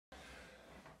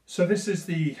So this is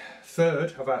the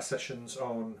third of our sessions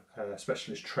on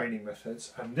specialist training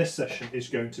methods, and this session is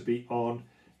going to be on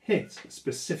HIIT,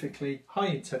 specifically high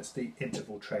intensity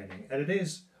interval training. And it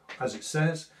is, as it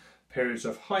says, periods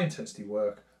of high intensity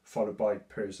work followed by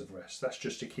periods of rest. That's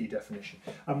just a key definition.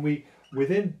 And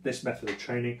within this method of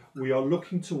training, we are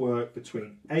looking to work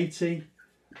between 80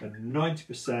 and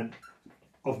 90%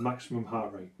 of maximum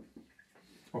heart rate.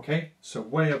 Okay, so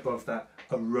way above that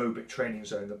aerobic training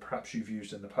zone that perhaps you've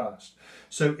used in the past.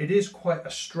 So it is quite a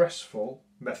stressful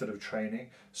method of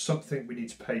training, something we need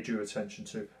to pay due attention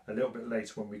to a little bit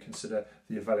later when we consider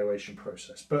the evaluation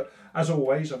process. But as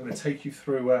always, I'm going to take you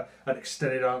through an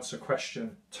extended answer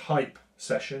question type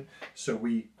session so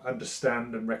we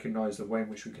understand and recognise the way in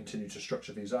which we continue to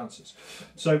structure these answers.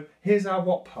 So here's our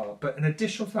what part, but in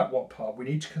addition to that what part, we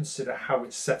need to consider how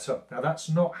it's set up. Now that's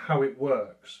not how it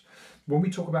works. When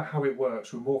we talk about how it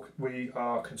works, we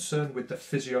are concerned with the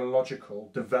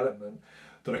physiological development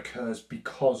that occurs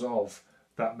because of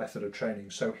that method of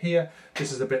training. So here,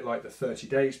 this is a bit like the 30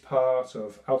 days part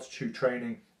of altitude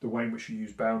training, the way in which you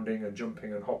use bounding and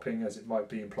jumping and hopping as it might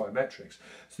be in plyometrics.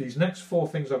 So these next four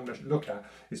things I'm going to look at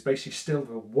is basically still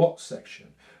the what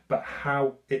section, but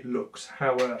how it looks,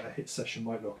 how a HIIT session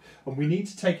might look. And we need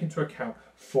to take into account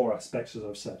four aspects, as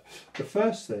I've said. The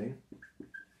first thing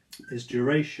is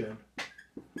duration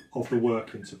of the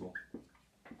work interval.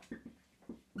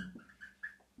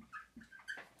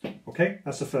 Okay,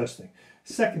 that's the first thing.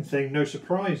 Second thing, no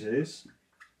surprises,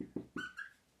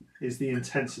 is the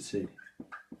intensity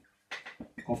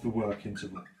of the work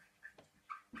interval.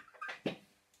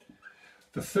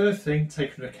 The third thing,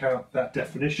 taking into account that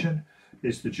definition,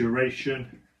 is the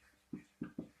duration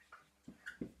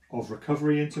of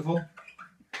recovery interval.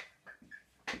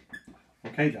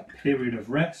 Okay, that period of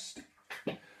rest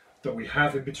that we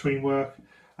have in between work.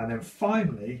 And then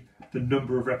finally, the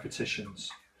number of repetitions,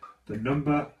 the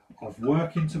number of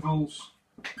work intervals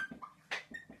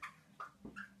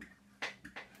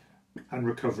and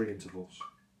recovery intervals.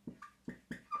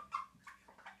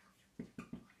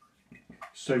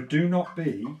 So do not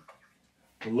be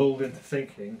lulled into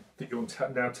thinking that you're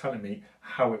now telling me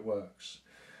how it works.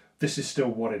 This is still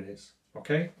what it is,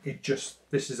 okay?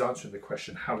 This is answering the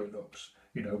question how it looks.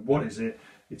 You know, what is it?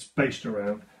 It's based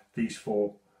around these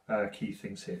four key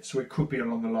things here. So it could be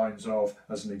along the lines of,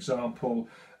 as an example,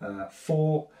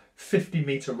 4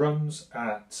 50-meter runs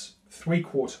at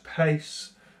 3/4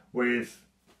 pace with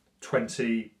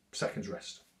 20 seconds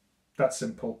rest. That's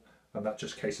simple, and that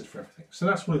just cases for everything. So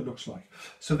that's what it looks like.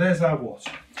 So there's our what.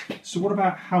 So what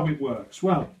about how it works?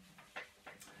 Well,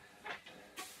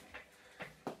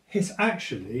 HIIT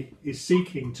actually is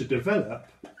seeking to develop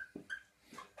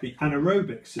the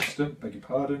anaerobic system, beg your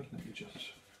pardon, let me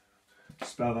just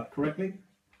spell that correctly,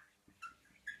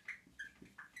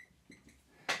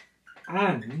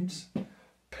 and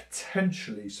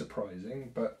potentially surprising,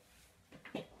 but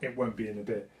it won't be in a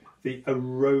bit, the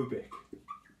aerobic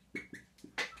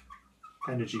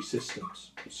energy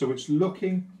systems. So it's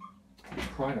looking, I'm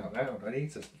crying out loud, I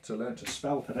need to learn to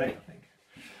spell today, I think.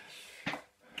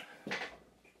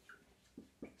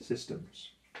 Systems.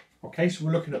 Okay, so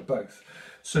we're looking at both.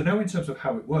 So now in terms of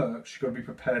how it works, you've got to be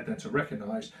prepared then to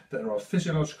recognise that there are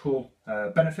physiological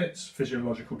benefits,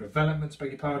 physiological developments, beg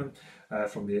your pardon,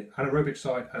 from the anaerobic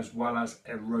side as well as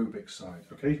aerobic side.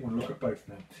 Okay, you want to look at both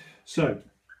now. So,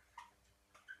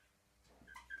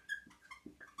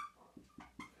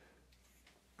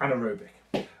 anaerobic.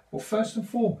 Well, first and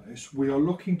foremost, we are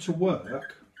looking to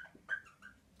work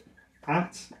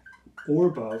at or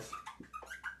above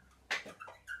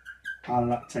our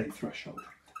lactate threshold.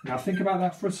 Now think about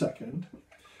that for a second,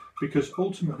 because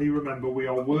ultimately, remember, we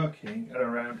are working at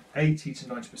around 80 to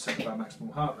 90% of our maximum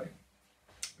heart rate.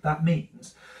 That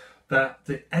means that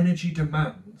the energy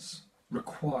demands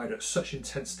required at such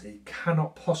intensity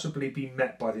cannot possibly be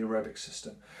met by the aerobic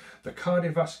system. The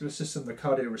cardiovascular system, the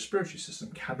cardiorespiratory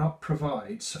system cannot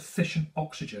provide sufficient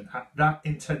oxygen at that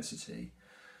intensity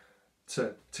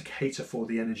to cater for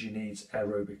the energy needs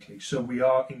aerobically. So we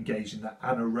are engaged in that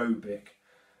anaerobic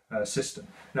system.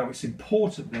 Now it's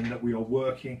important then that we are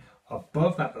working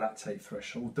above that lactate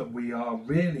threshold, that we are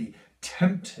really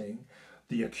tempting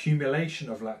the accumulation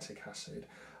of lactic acid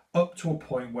up to a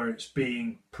point where it's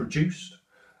being produced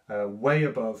way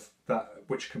above that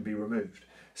which can be removed,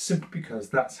 simply because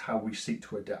that's how we seek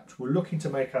to adapt. We're looking to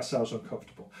make ourselves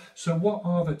uncomfortable. So what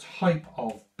are the type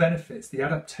of benefits, the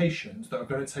adaptations that are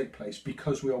going to take place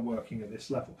because we are working at this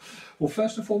level? Well,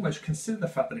 first and foremost, consider the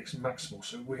fact that it's maximal.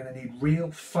 So we're going to need real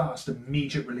fast,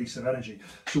 immediate release of energy.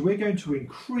 So we're going to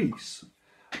increase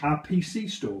our PC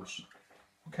stores.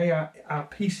 Okay, our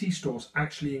PC stores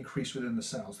actually increase within the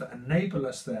cells that enable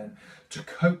us then to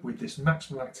cope with this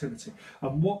maximal activity.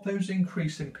 And what those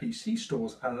increase in PC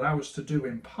stores allow us to do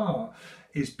in part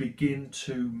is begin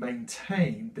to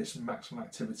maintain this maximal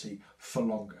activity for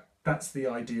longer. That's the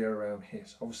idea around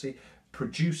HIIT. Obviously,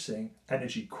 producing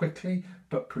energy quickly,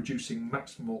 but producing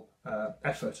maximal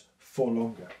effort for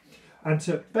longer. And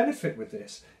to benefit with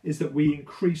this is that we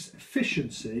increase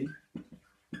efficiency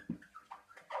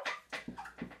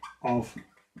of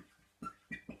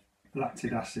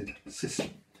lactic acid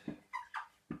system.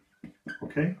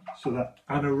 Okay, so that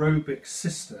anaerobic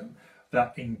system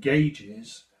that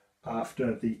engages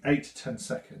after the 8 to 10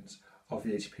 seconds of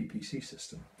the ATP-PC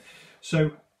system.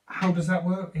 So how does that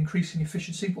work? Increasing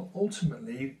efficiency? Well,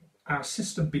 ultimately, our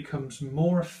system becomes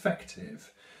more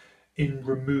effective in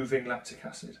removing lactic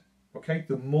acid. Okay,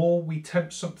 the more we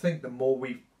tempt something, the more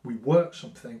we work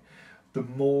something, the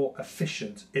more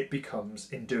efficient it becomes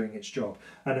in doing its job.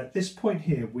 And at this point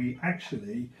here, we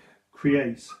actually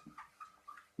create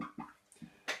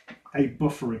a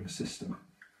buffering system.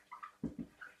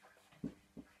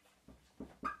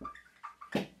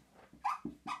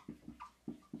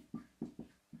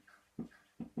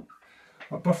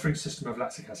 A buffering system of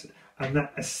lactic acid. And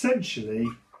that essentially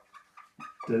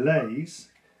delays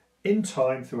in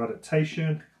time through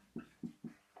adaptation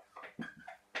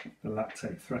the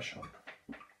lactate threshold.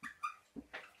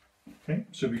 Okay,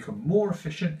 so we become more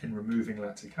efficient in removing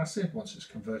lactic acid once it's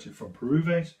converted from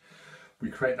pyruvate. We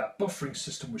create that buffering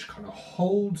system which kind of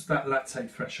holds that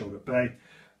lactate threshold at bay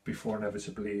before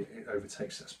inevitably it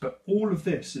overtakes us. But all of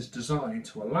this is designed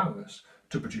to allow us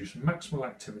to produce maximal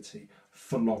activity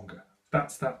for longer.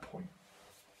 That's that point.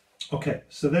 Okay,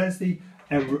 so there's the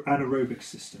anaerobic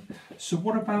system. So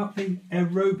what about the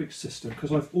aerobic system?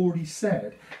 Because I've already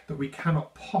said that we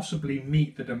cannot possibly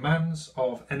meet the demands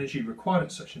of energy required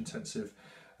at such intensive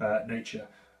nature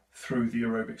through the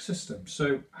aerobic system.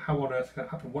 So how on earth can that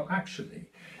happen? Well, actually,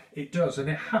 it does, and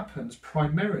it happens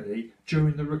primarily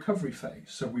during the recovery phase.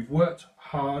 So we've worked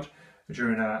hard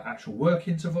during our actual work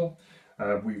interval.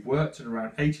 We've worked at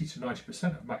around 80 to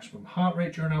 90% of maximum heart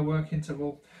rate during our work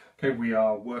interval. Okay, we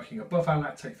are working above our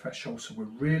lactate threshold, so we're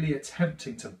really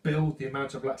attempting to build the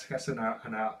amount of lactic acid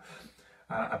and our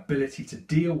ability to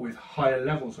deal with higher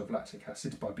levels of lactic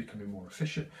acid by becoming more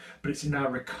efficient. But it's in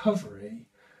our recovery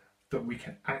that we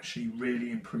can actually really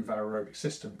improve our aerobic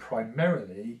system,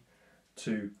 primarily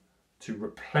to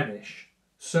replenish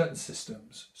certain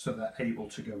systems so they're able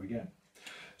to go again.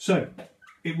 So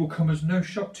it will come as no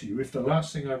shock to you if the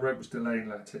last thing I wrote was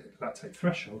delaying lactate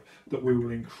threshold, that we will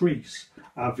increase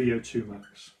our VO2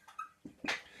 max.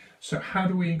 So how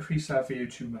do we increase our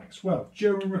VO2 max? Well,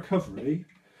 during recovery,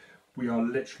 we are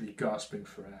literally gasping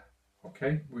for air.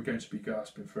 Okay, we're going to be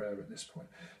gasping for air at this point.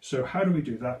 So how do we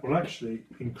do that? Well, actually,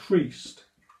 increased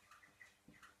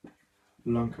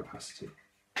lung capacity.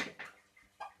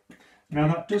 Now,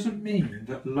 that doesn't mean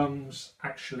that lungs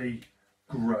actually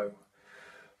grow,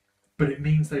 but it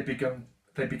means they begin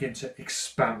to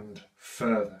expand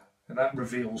further. And that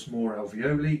reveals more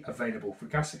alveoli available for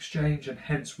gas exchange, and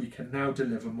hence we can now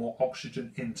deliver more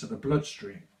oxygen into the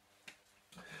bloodstream.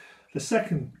 The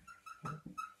second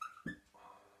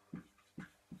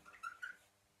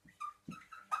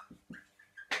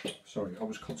sorry, I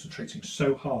was concentrating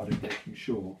so hard in making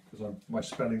sure, because my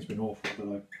spelling's been awful,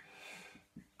 that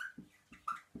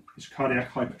it's cardiac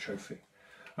hypertrophy.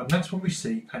 And that's when we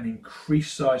see an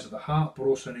increased size of the heart, but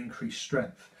also an increased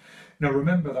strength. Now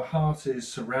remember, the heart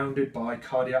is surrounded by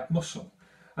cardiac muscle,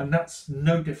 and that's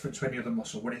no different to any other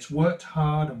muscle. When it's worked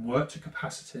hard and worked to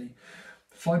capacity,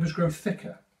 fibres grow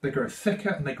thicker. They grow thicker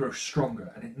and they grow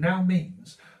stronger, and it now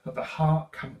means that the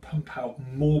heart can pump out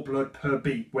more blood per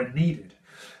beat when needed.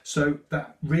 So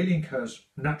that really incurs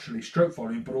naturally stroke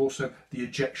volume, but also the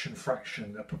ejection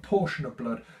fraction, the proportion of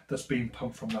blood that's being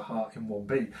pumped from the heart in one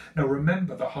beat. Now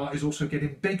remember, the heart is also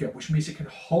getting bigger, which means it can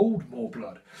hold more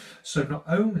blood. So not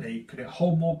only can it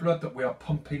hold more blood, that we are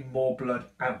pumping more blood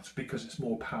out because it's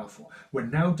more powerful. We're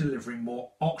now delivering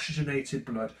more oxygenated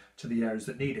blood to the areas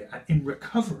that need it. And in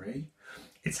recovery,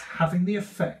 it's having the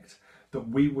effect that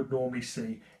we would normally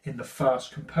see in the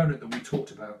fast component that we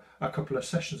talked about a couple of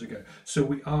sessions ago. So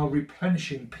we are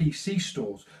replenishing PC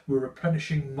stores, we're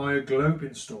replenishing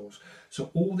myoglobin stores. So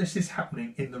all this is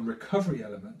happening in the recovery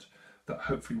element that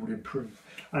hopefully would improve.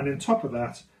 And on top of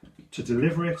that, to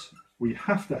deliver it, we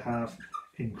have to have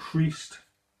increased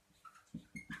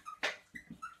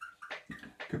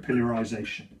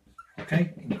capillarization.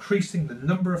 Okay, increasing the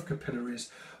number of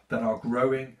capillaries that are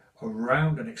growing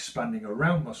around and expanding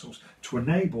around muscles to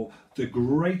enable the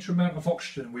greater amount of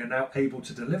oxygen we are now able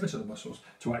to deliver to the muscles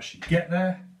to actually get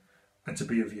there and to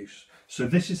be of use. So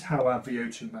this is how our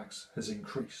VO2 max has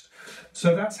increased.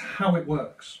 So that's how it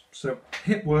works. So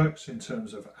HIIT works in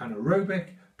terms of anaerobic,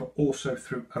 but also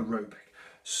through aerobic.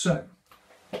 So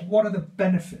what are the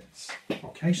benefits?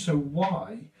 Okay, so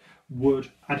why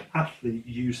would an athlete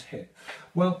use HIIT?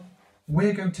 Well,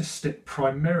 we're going to stick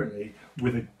primarily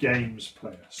with a games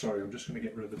player. Sorry, I'm just going to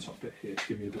get rid of the top bit here to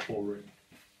give me a bit more room.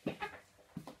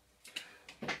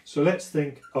 So let's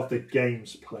think of the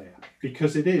games player,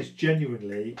 because it is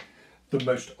genuinely the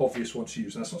most obvious one to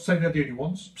use. And that's not saying they're the only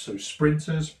ones. So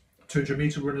sprinters, 200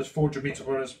 metre runners, 400 metre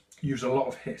runners use a lot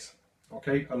of HIIT.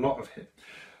 Okay, a lot of HIIT.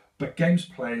 But games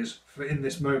players, in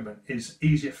this moment, is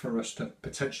easier for us to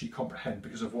potentially comprehend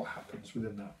because of what happens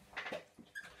within that.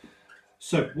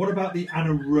 So what about the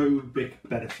anaerobic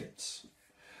benefits?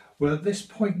 Well, at this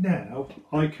point now,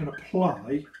 I can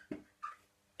apply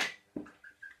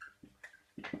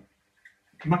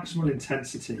maximal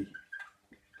intensity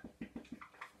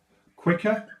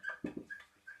quicker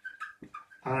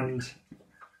and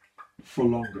for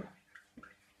longer.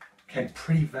 Okay,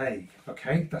 pretty vague,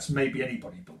 okay? That's maybe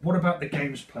anybody, but what about the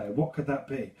games player? What could that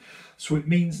be? So it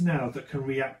means now that can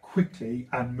react quickly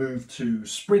and move to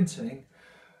sprinting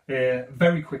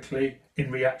very quickly in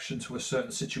reaction to a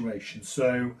certain situation.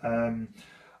 So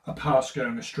a pass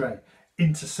going astray,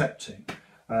 intercepting,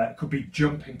 it could be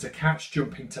jumping to catch,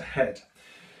 jumping to head.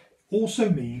 Also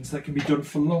means that can be done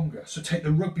for longer. So take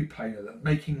the rugby player that's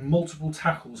making multiple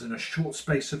tackles in a short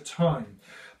space of time,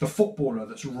 the footballer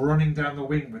that's running down the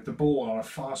wing with the ball on a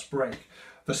fast break,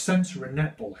 the centre in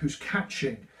netball who's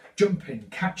catching, jumping,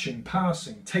 catching,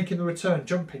 passing, taking the return,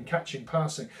 jumping, catching,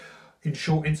 passing in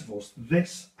short intervals.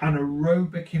 This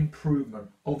anaerobic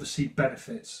improvement obviously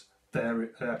benefits their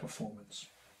performance.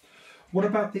 What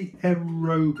about the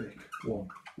aerobic one?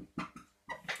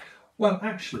 Well,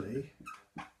 actually,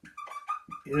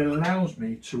 it allows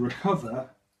me to recover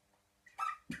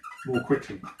more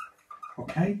quickly.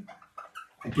 Okay?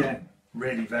 Again,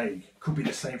 really vague. Could be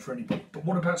the same for anybody. But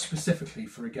what about specifically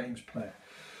for a games player?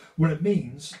 Well, it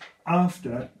means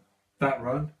after that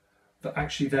run that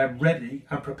actually they're ready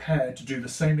and prepared to do the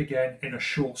same again in a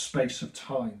short space of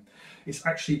time. It's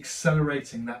actually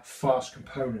accelerating that fast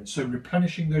component. So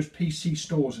replenishing those PC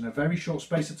stores in a very short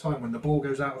space of time when the ball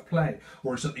goes out of play,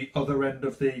 or it's at the other end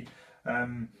of the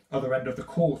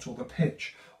court or the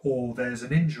pitch, or there's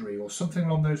an injury or something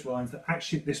along those lines, that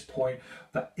actually at this point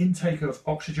that intake of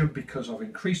oxygen because of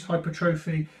increased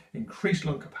hypertrophy, increased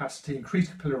lung capacity,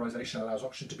 increased capillarization allows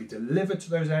oxygen to be delivered to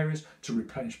those areas to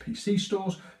replenish PC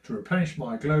stores, to replenish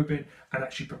myoglobin, and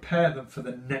actually prepare them for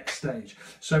the next stage.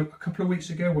 So a couple of weeks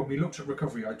ago when we looked at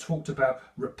recovery, I talked about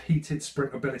repeated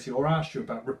sprint ability, or asked you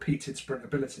about repeated sprint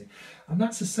ability. And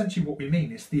that's essentially what we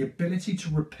mean. It's the ability to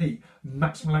repeat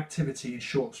maximal activity in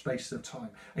short spaces of time.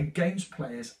 And games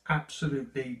players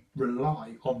absolutely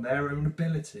rely on their own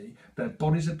ability, their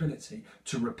body's ability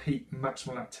to repeat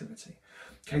maximal activity.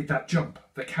 Okay, that jump,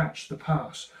 the catch, the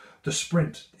pass, the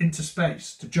sprint into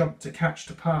space, to jump, to catch,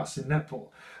 to pass in netball.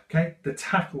 Okay, the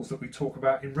tackles that we talk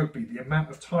about in rugby, the amount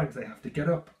of times they have to get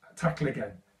up, tackle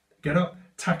again, get up,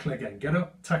 tackle again, get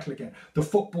up, tackle again. The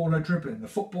footballer dribbling, the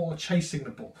footballer chasing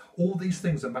the ball. All these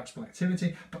things are maximal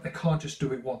activity, but they can't just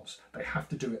do it once. They have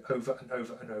to do it over and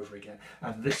over and over again.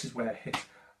 And this is where HIIT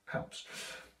helps.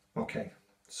 Okay,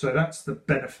 so that's the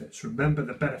benefits. Remember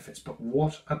the benefits, but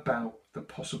what about the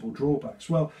possible drawbacks?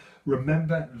 Well,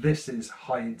 remember this is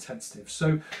high intensive.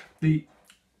 So the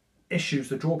issues,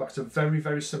 the drawbacks are very,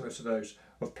 very similar to those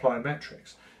of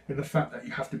plyometrics, in the fact that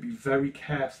you have to be very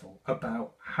careful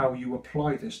about how you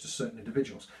apply this to certain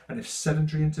individuals. And if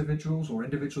sedentary individuals or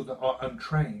individuals that are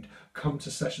untrained come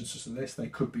to sessions such as this, they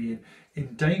could be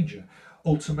in danger.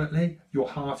 Ultimately, your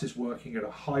heart is working at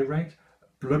a high rate.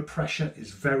 Blood pressure is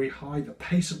very high. The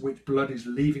pace at which blood is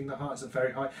leaving the heart is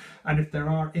very high. And if there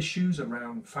are issues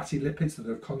around fatty lipids that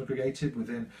have congregated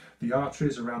within the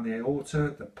arteries, around the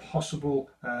aorta, the possible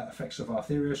effects of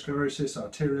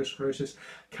arteriosclerosis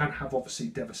can have obviously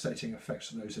devastating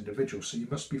effects on those individuals. So you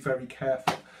must be very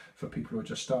careful for people who are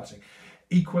just starting.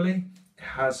 Equally, it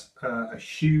has a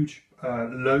huge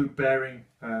load-bearing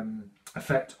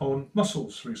effect on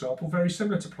muscles, for example, very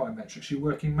similar to plyometrics. You're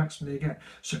working maximally again.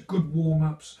 So good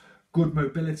warm-ups, good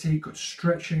mobility, good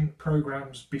stretching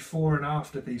programs before and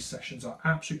after these sessions are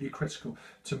absolutely critical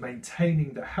to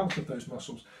maintaining the health of those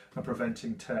muscles and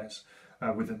preventing tears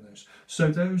within those. So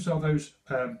those are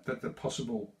the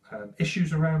possible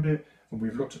issues around it, and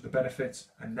we've looked at the benefits,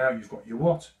 and now you've got your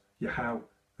what, your how,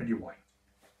 and your why.